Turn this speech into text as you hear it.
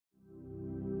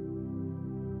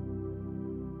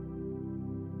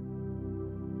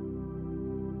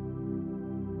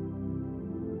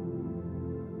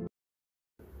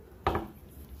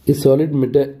A solid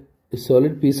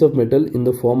piece of metal in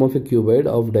the form of a cuboid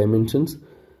of dimensions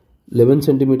 11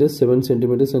 centimeters, 7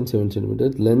 centimeters and 7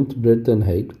 centimeters length, breadth and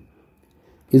height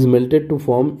is melted to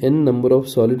form n number of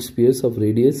solid spheres of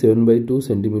radius 7 by 2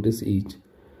 centimeters each.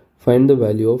 Find the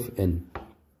value of n.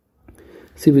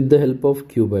 See, with the help of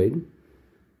cuboid,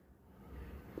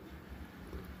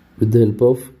 this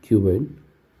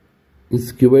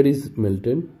cuboid is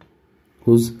melted,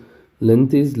 whose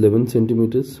length is 11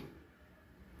 centimeters,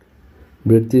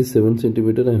 breadth is 7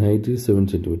 centimeter and height is 7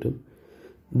 centimeter.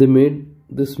 They made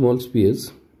the small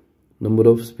spheres. Number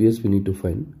of spheres we need to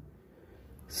find.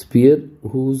 Sphere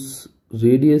whose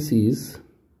radius is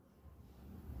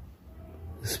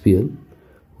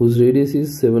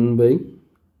 7 by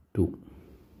 2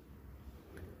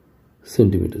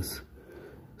 centimeters.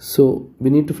 So we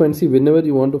need to find, see, whenever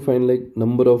you want to find like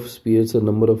number of spheres or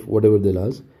number of whatever they'll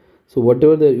ask. So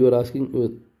whatever you are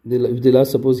asking, if they'll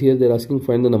ask, suppose here they're asking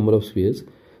find the number of spheres.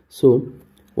 So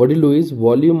what you'll do is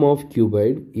volume of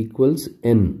cuboid equals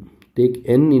n. Take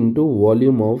n into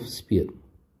volume of sphere.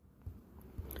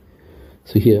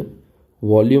 So here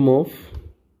volume of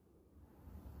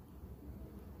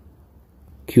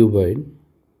cuboid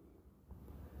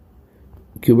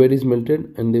is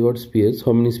melted and they got spheres.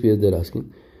 How many spheres they're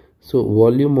asking? So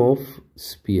volume of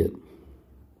sphere.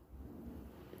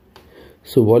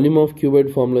 So volume of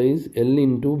cuboid formula is L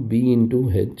into B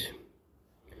into H.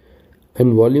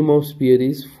 And volume of sphere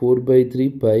is 4 by 3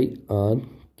 pi r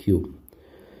cube.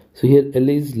 So here L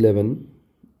is 11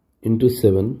 into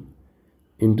 7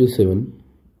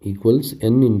 equals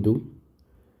n into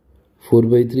 4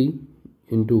 by 3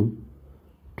 into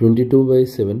 22 by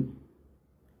 7,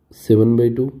 7 by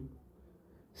 2,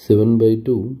 7 by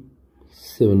 2,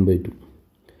 7 by 2.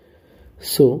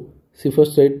 So see,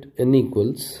 first write n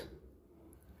equals,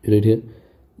 right here,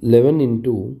 11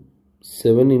 into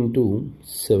 7 into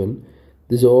 7.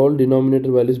 These all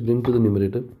denominator values bring to the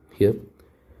numerator here,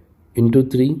 into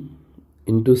 3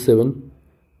 into 7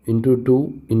 into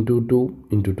 2 into 2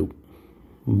 into 2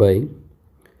 by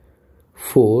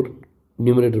 4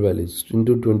 numerator values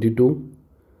into 22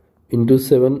 into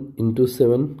 7 into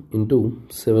 7 into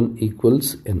 7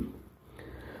 equals n.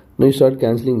 Now you start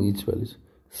cancelling each values.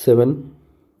 7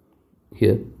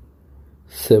 here,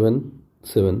 7,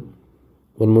 7,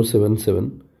 one more 7,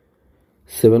 7,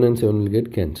 7 and 7 will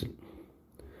get cancelled.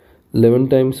 11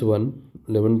 times 1,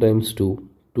 11 times 2,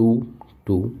 2,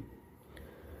 2,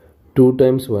 2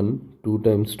 times 1, 2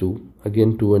 times 2,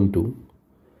 again 2 and 2.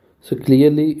 So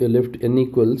clearly you left n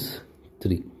equals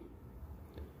 3.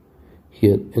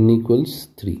 Here n equals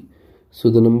 3. So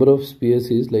the number of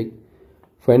spheres is like,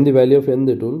 find the value of n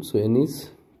they told. So n is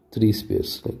 3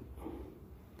 spheres. Right?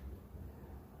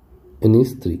 N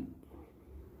is 3.